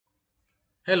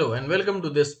Hello and welcome to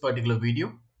this particular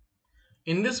video.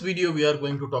 In this video, we are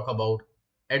going to talk about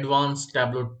advanced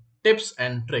Tableau tips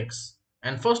and tricks.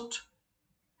 And first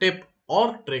tip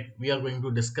or trick we are going to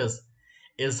discuss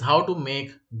is how to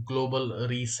make global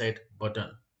reset button.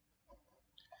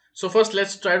 So first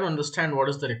let's try to understand what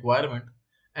is the requirement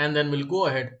and then we'll go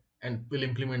ahead and we'll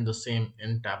implement the same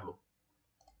in Tableau.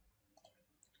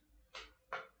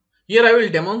 Here I will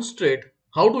demonstrate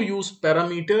how to use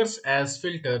parameters as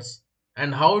filters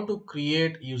and how to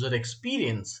create user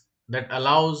experience that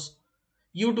allows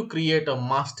you to create a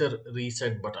master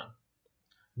reset button.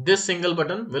 This single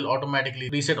button will automatically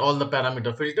reset all the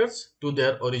parameter filters to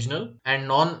their original and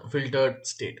non-filtered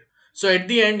state. So at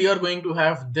the end, you are going to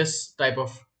have this type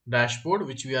of dashboard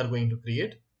which we are going to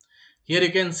create. Here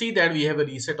you can see that we have a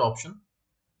reset option,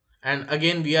 and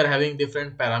again we are having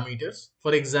different parameters.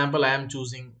 For example, I am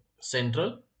choosing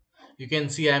central. You can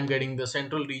see I am getting the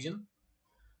central region,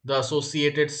 the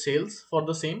associated sales for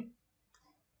the same.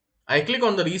 I click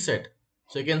on the reset,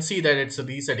 so you can see that it's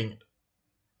resetting it.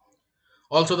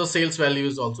 Also the sales value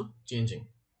is also changing.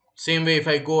 Same way, if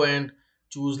I go and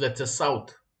choose, let's say,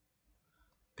 south,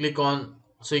 click on,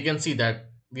 so you can see that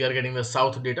we are getting the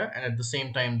south data and at the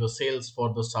same time the sales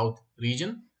for the south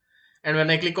region. And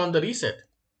when I click on the reset,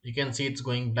 you can see it's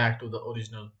going back to the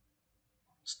original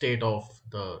state of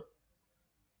the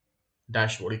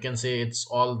dashboard. You can say it's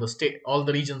all the state, all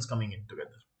the regions coming in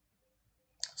together.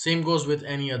 Same goes with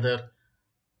any other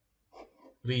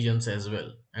regions as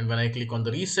well. And when I click on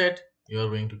the reset, you are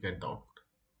going to get the output.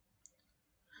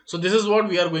 So this is what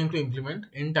we are going to implement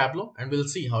in Tableau and we'll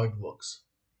see how it works.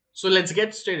 So let's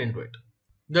get straight into it.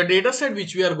 The dataset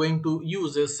which we are going to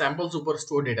use is sample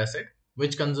superstore dataset,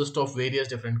 which consists of various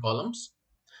different columns,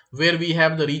 where we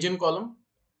have the region column.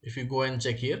 If you go and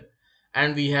check here,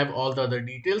 and we have all the other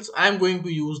details. I am going to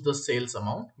use the sales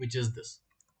amount, which is this.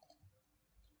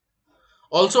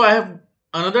 Also, I have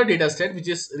another data set which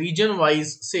is region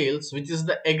wise sales, which is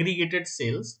the aggregated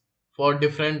sales for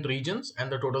different regions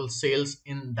and the total sales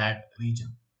in that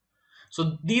region.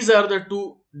 So these are the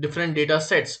two different data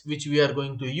sets which we are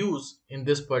going to use in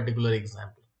this particular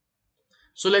example.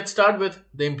 So let's start with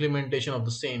the implementation of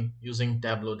the same using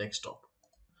Tableau desktop.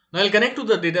 Now I'll connect to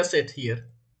the data set here,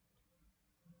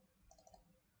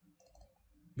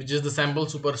 which is the sample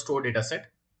superstore data set.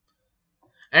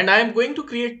 And I am going to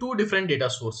create two different data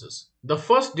sources. The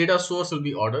first data source will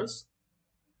be orders.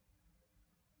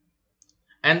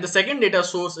 And the second data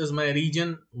source is my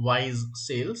region wise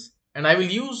sales. And I will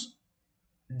use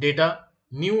data,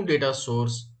 new data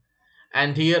source.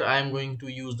 And here I am going to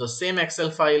use the same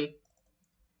Excel file.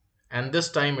 And this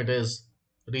time it is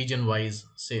region wise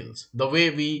sales. The way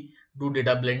we do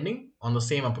data blending, on the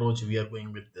same approach we are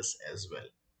going with this as well.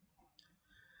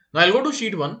 Now I'll go to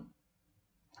sheet 1.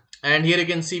 And here you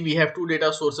can see we have two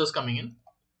data sources coming in.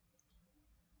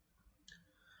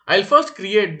 I'll first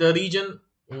create the region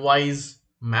wise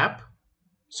map.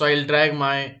 So I'll drag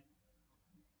my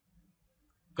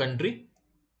country.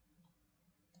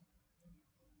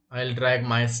 I'll drag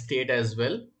my state as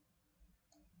well.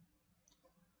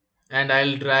 And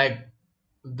I'll drag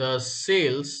the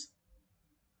sales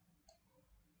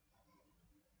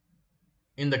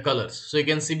in the colors. So you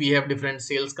can see we have different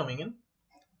sales coming in.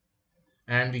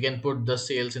 And we can put the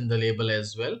sales in the label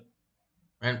as well.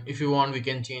 And if you want, we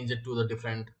can change it to the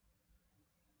different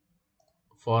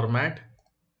format.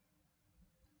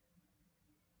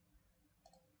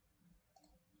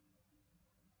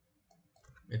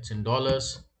 It's in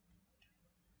dollars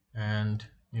and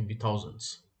maybe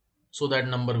thousands, so that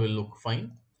number will look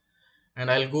fine. And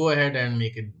I'll go ahead and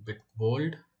make it a bit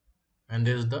bold, and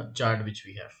this is the chart which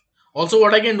we have. Also,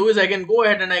 what I can do is I can go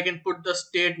ahead and I can put the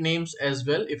state names as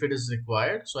well if it is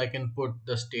required. So I can put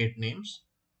the state names.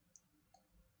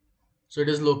 So it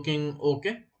is looking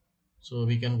okay, so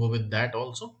we can go with that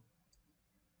also.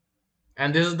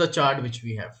 And this is the chart which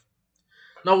we have.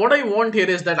 Now what I want here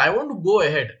is that I want to go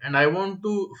ahead and I want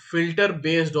to filter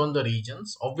based on the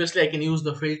regions. Obviously I can use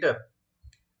the filter.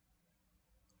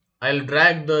 I'll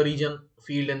drag the region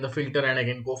field in the filter and I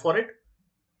can go for it.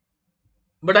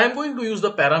 But I'm going to use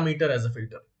the parameter as a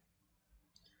filter.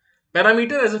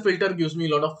 Parameter as a filter gives me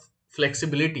a lot of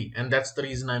flexibility, and that's the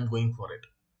reason I'm going for it.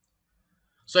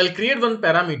 So I'll create one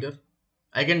parameter.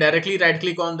 I can directly right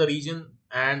click on the region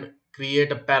and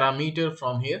create a parameter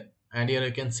from here. And here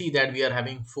you can see that we are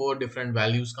having four different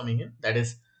values coming in. That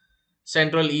is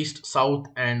central, east, south,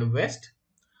 and west.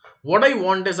 What I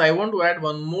want is I want to add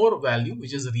one more value,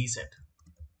 which is reset.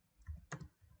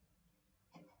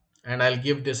 And I'll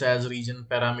give this as region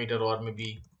parameter, or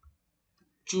maybe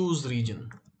choose region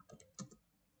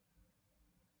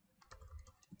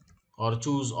or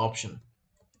choose option.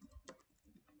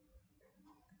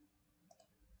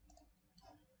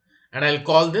 and I'll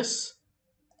call this,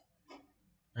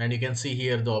 and you can see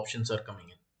here the options are coming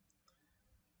in.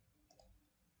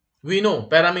 We know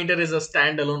parameter is a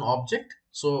standalone object,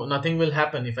 so nothing will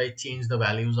happen if I change the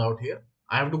values out here.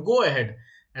 I have to go ahead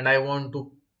and I want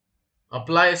to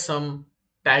apply some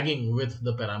tagging with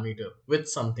the parameter with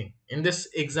something. In this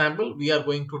example, we are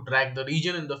going to drag the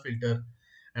region in the filter,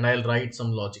 and I'll write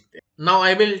some logic there. Now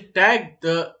I will tag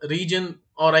the region,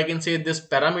 or I can say this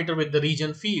parameter, with the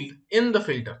region field in the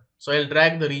filter. So I'll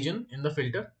drag the region in the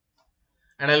filter,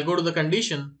 and I'll go to the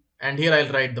condition, and here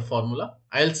I'll write the formula.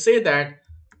 I'll say that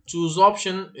choose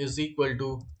option is equal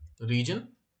to region.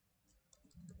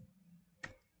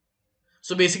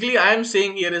 So basically I am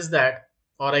saying here is that,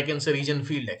 or I can say region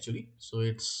field actually. So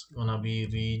it's gonna be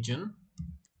region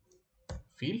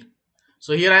field.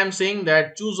 So here I am saying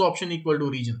that choose option equal to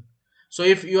region. So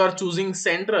if you are choosing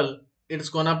central, it's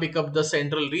gonna pick up the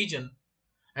central region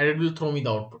and it will throw me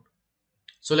the output.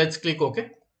 So let's click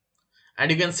OK.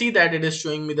 And you can see that it is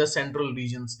showing me the central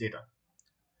regions data.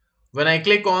 When I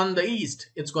click on the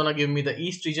east, it's gonna give me the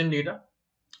east region data.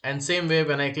 And same way,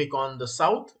 when I click on the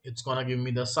south, it's gonna give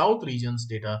me the south regions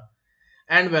data.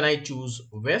 And when I choose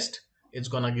west, it's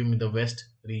gonna give me the west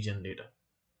region data.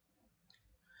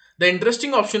 The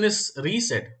interesting option is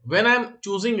reset. When I'm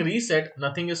choosing reset,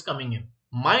 nothing is coming in.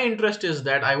 My interest is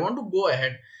that I want to go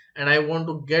ahead and I want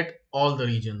to get all the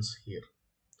regions here.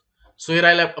 So here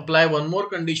I'll apply one more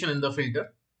condition in the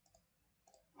filter,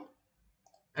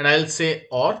 and I'll say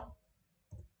or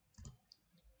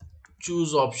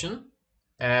choose option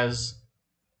as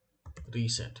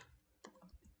reset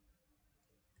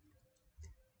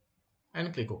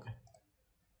and click OK.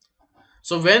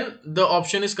 So when the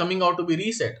option is coming out to be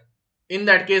reset, in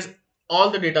that case, all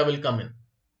the data will come in.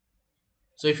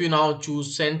 So if you now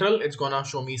choose central, it's gonna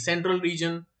show me central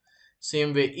region,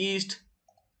 same way east,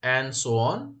 and so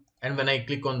on. And when I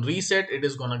click on reset, it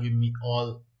is gonna give me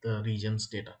all the regions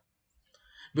data.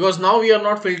 Because now we are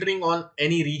not filtering on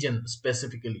any region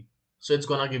specifically. So it's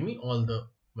gonna give me all the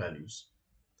values.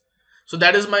 So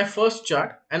that is my first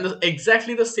chart, and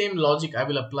exactly the same logic I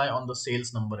will apply on the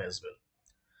sales number as well.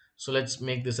 So let's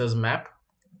make this as map.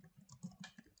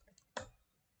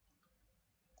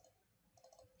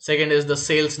 Second is the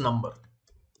sales number.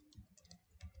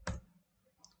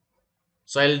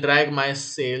 So I'll drag my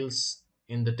sales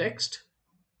in the text.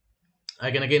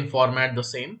 I can again format the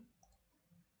same.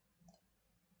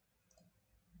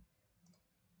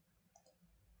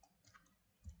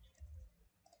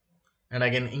 And I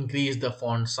can increase the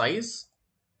font size.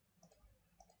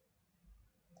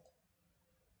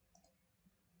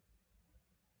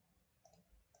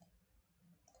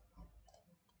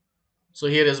 So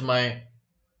here is my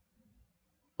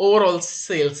overall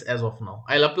sales as of now.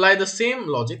 I'll apply the same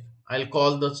logic. I'll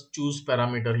call the choose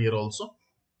parameter here also.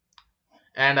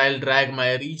 And I'll drag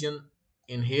my region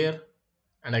in here,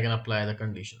 and I can apply the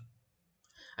condition.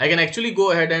 I can actually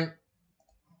go ahead and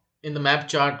in the map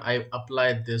chart, I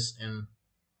applied this in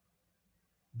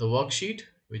the worksheet,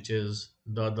 which is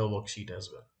the other worksheet as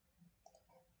well.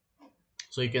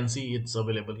 So you can see it's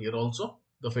available here also,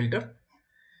 the filter.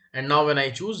 And now when I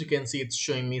choose, you can see it's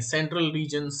showing me central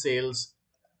region sales,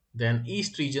 then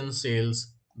east region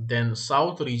sales, then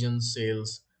south region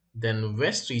sales, then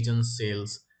west region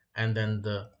sales, and then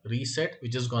the reset,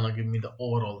 which is gonna give me the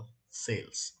overall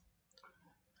sales.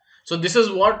 So this is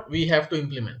what we have to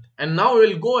implement. And now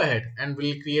we'll go ahead and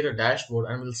we'll create a dashboard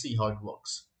and we'll see how it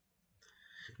works.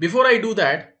 Before I do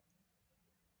that,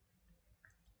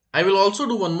 I will also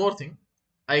do one more thing.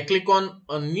 I click on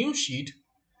a new sheet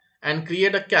and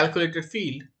create a calculated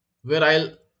field where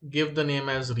I'll give the name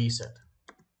as reset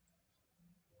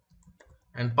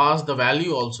and pass the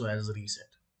value also as reset.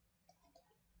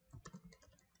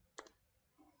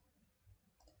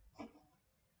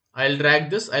 I'll drag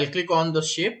this, I'll click on the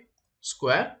shape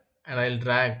square and I'll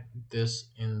drag this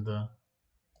in the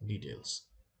details.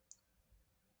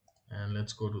 And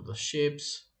let's go to the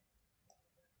shapes.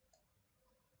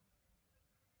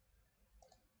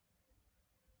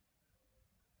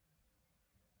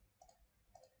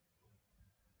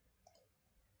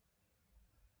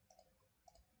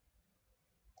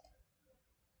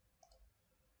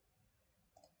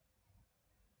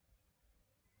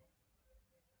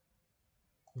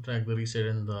 Drag the reset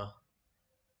in the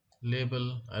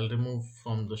label. I'll remove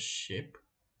from the shape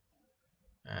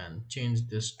and change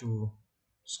this to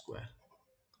square.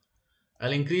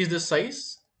 I'll increase the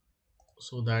size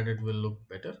so that it will look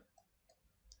better,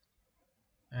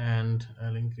 and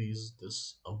I'll increase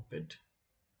this a bit.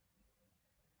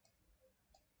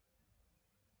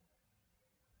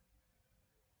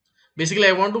 Basically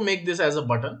I want to make this as a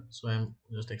button, so I'm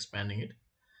just expanding it,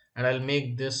 and I'll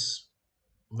make this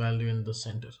value in the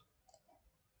center.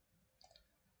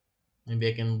 Maybe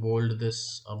I can bold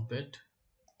this a bit.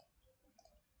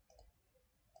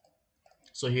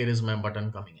 So here is my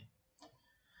button coming in.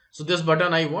 So this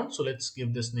button I want, so let's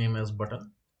give this name as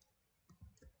button.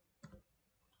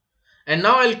 And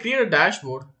now I'll create a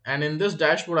dashboard, and in this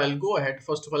dashboard I'll go ahead,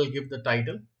 first of all give the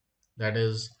title, that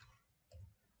is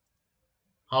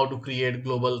how to create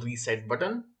global reset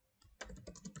button.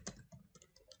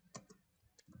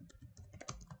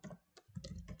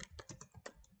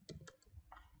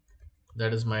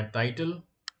 That is my title.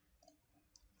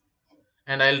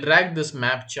 And I'll drag this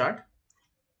map chart,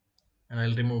 and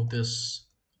I'll remove this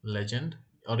legend,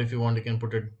 or if you want you can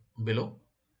put it below.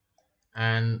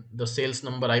 And the sales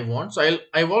number I want, so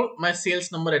I want my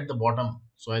sales number at the bottom,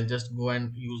 so I'll just go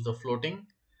and use the floating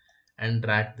and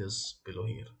drag this below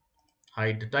here.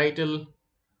 Hide the title.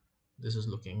 This is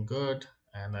looking good,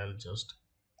 and I'll just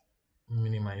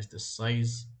minimize this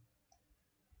size.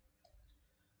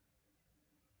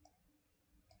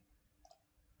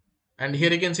 And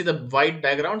here you can see the white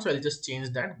background, so I'll just change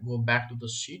that, go back to the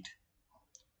sheet,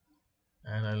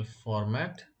 and I'll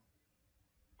format.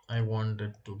 I want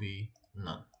it to be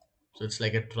none, so it's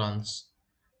like a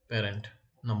transparent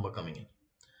number coming in.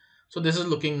 So this is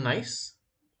looking nice.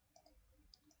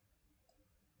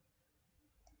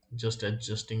 Just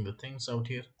adjusting the things out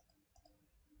here.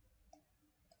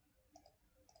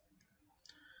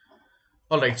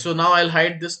 Alright, so now I'll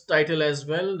hide this title as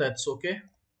well, that's okay.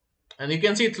 And you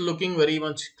can see it's looking very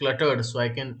much cluttered, so I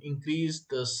can increase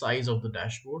the size of the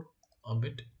dashboard a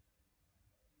bit.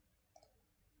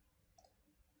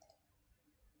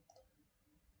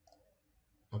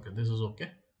 Okay, this is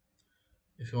okay.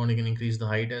 If you want, you can increase the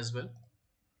height as well.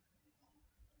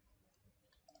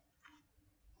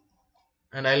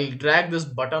 And I'll drag this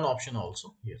button option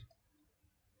also here.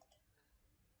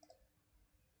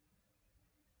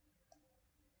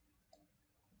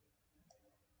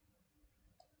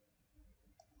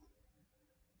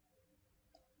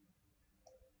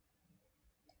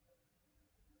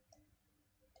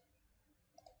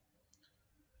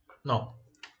 Now,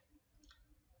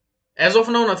 as of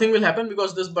now, nothing will happen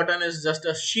because this button is just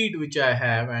a sheet which I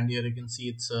have, and here you can see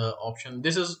it's a option.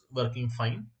 This is working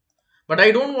fine, but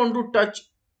I don't want to touch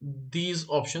these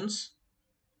options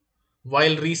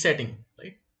while resetting,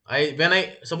 right? When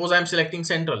I suppose I'm selecting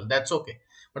central, that's okay,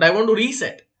 but I want to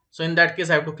reset. So in that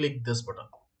case, I have to click this button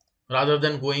rather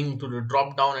than going to the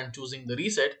drop down and choosing the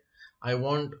reset. I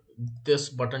want this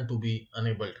button to be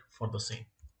enabled for the same.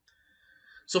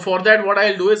 So for that, what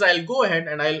I'll do is I'll go ahead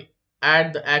and I'll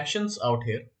add the actions out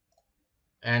here.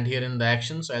 And here in the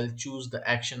actions, I'll choose the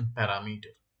action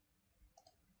parameter.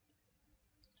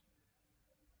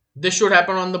 This should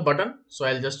happen on the button. So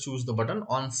I'll just choose the button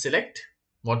on select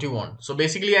what you want. So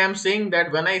basically I am saying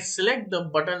that when I select the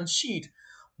button sheet,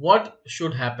 what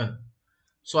should happen?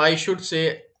 So I should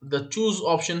say the choose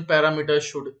option parameter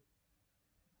should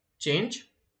change.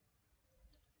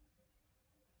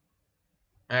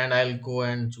 And I'll go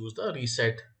and choose the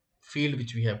reset field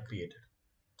which we have created.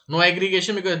 No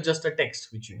aggregation because it's just a text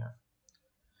which you have.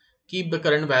 Keep the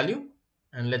current value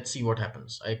and let's see what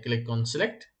happens. I click on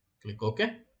select, click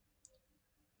OK.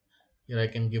 Here I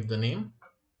can give the name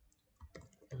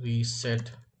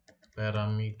reset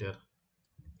parameter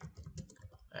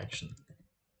action.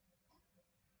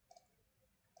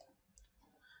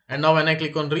 And now when I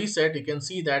click on reset, you can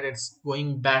see that it's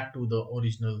going back to the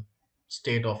original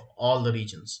state of all the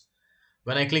regions.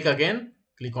 When I click again,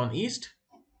 click on east,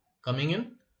 coming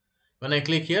in. When I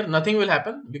click here, nothing will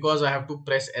happen because I have to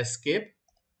press escape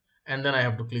and then I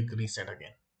have to click reset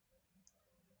again.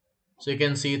 So you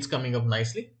can see it's coming up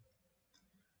nicely.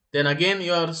 Then again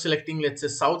you are selecting, let's say,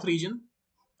 south region.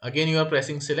 Again you are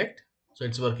pressing select, so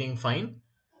it's working fine.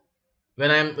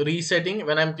 When I'm resetting,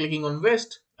 when I'm clicking on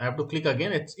west, I have to click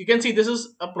again. You can see this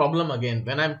is a problem again.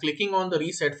 When I'm clicking on the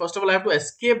reset, first of all I have to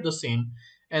escape the same,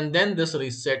 and then this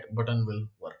reset button will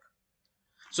work.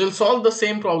 So we'll solve the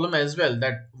same problem as well,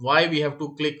 that why we have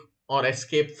to click or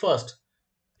escape first.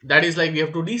 That is like we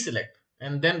have to deselect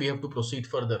and then we have to proceed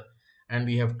further and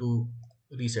we have to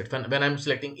reset. When I'm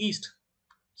selecting east,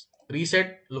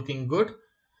 reset looking good.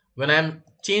 When I'm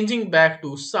changing back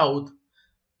to south,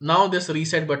 now this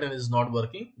reset button is not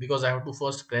working because I have to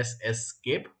first press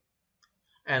escape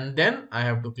and then I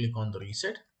have to click on the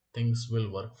reset. Things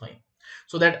will work fine.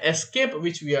 So that escape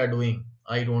which we are doing,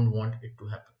 I don't want it to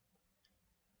happen.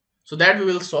 So that we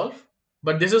will solve.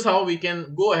 But this is how we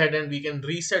can go ahead and we can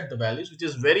reset the values, which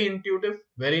is very intuitive,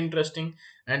 very interesting,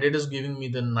 and it is giving me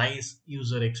the nice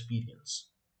user experience.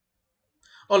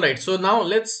 All right, so now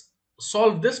let's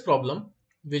solve this problem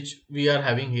which we are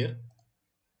having here.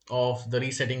 of the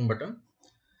resetting button.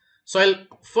 So I'll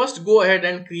first go ahead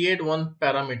and create one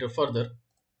parameter further.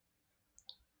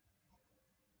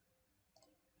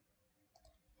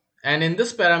 And in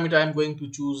this parameter, I'm going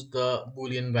to choose the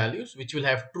Boolean values, which will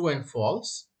have true and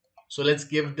false. So let's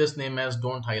give this name as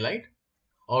don't highlight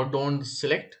or don't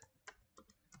select.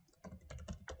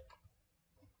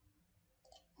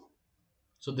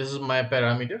 So this is my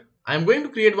parameter. I'm going to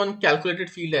create one calculated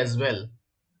field as well,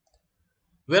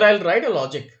 where I'll write a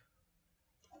logic.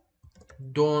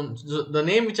 Don't, the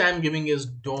name which I'm giving is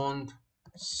don't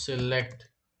select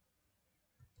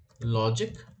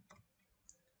logic.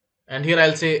 And here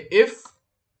I'll say if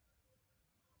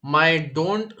my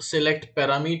don't select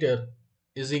parameter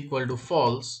is equal to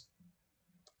false,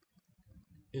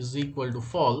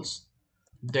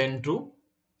 then true,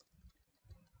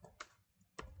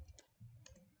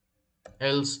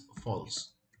 else false.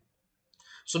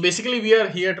 So basically we are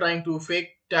here trying to fake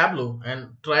Tableau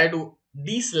and try to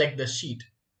deselect the sheet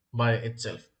by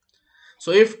itself.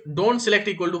 So if don't select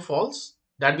equal to false,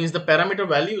 that means the parameter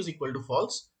value is equal to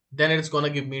false, then it's gonna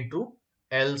give me true,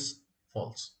 else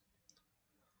false.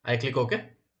 I click OK.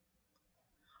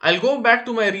 I'll go back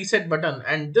to my reset button,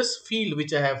 and this field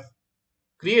which I have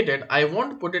created, I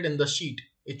won't put it in the sheet.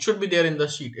 It should be there in the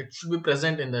sheet. It should be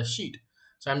present in the sheet.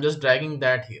 So I'm just dragging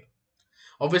that here.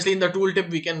 Obviously in the tooltip,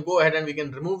 we can go ahead and we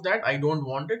can remove that. I don't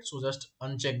want it. So just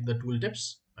uncheck the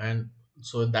tooltips. And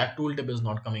so that tooltip is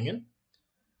not coming in.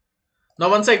 Now,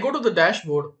 once I go to the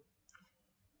dashboard,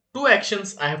 two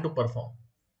actions I have to perform.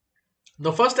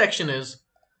 The first action is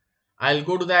I'll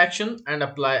go to the action and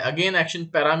apply again action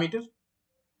parameter,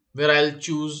 where I'll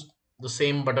choose the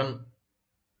same button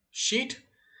sheet,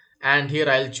 and here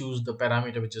I'll choose the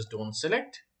parameter which is don't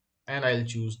select, and I'll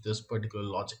choose this particular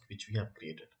logic which we have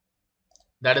created.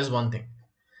 That is one thing.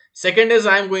 Second is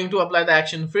I'm going to apply the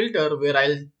action filter, where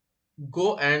I'll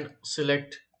go and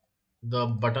select the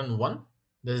button 1.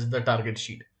 This is the target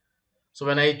sheet. So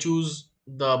when I choose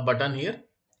the button here,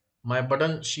 my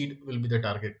button sheet will be the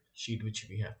target sheet which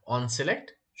we have. On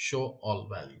select, show all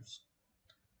values.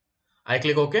 I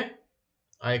click OK.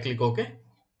 I click OK.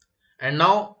 And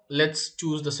now let's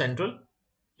choose the central.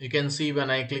 You can see when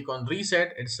I click on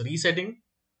reset, it's resetting.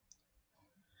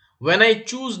 When I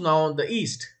choose now the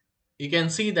east, you can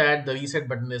see that the reset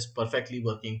button is perfectly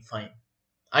working fine.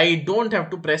 I don't have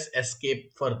to press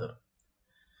escape further.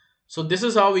 So this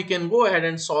is how we can go ahead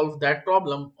and solve that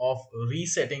problem of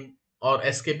resetting or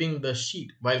escaping the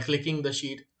sheet. While clicking the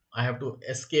sheet, I have to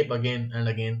escape again and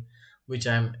again, which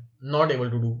I'm not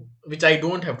able to do, which I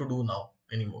don't have to do now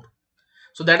anymore.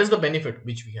 So that is the benefit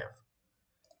which we have.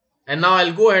 And now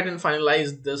I'll go ahead and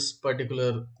finalize this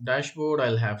particular dashboard.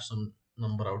 I'll have some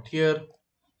number out here,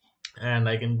 and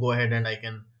I can go ahead and I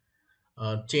can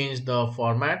change the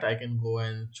format. I can go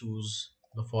and choose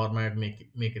the format, make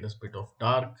it a bit of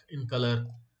dark in color.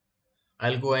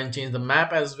 I'll go and change the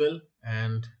map as well,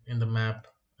 and in the map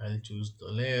I'll choose the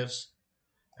layers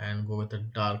and go with a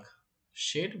dark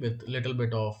shade with little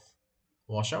bit of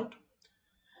washout.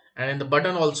 And in the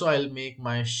button also I'll make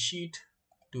my sheet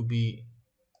to be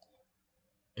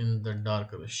in the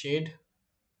darker shade,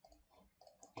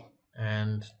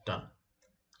 and done.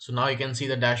 So now you can see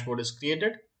the dashboard is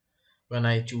created. When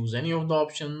I choose any of the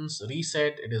options,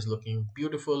 reset, it is looking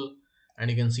beautiful, and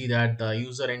you can see that the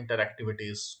user interactivity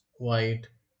is quite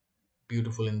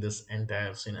beautiful in this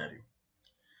entire scenario.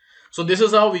 So this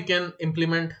is how we can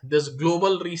implement this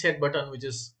global reset button, which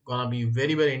is gonna be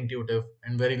very intuitive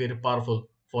and very powerful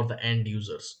for the end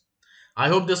users. I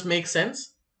hope this makes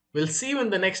sense. We'll see you in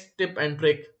the next tip and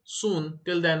trick soon.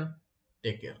 Till then,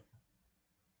 take care.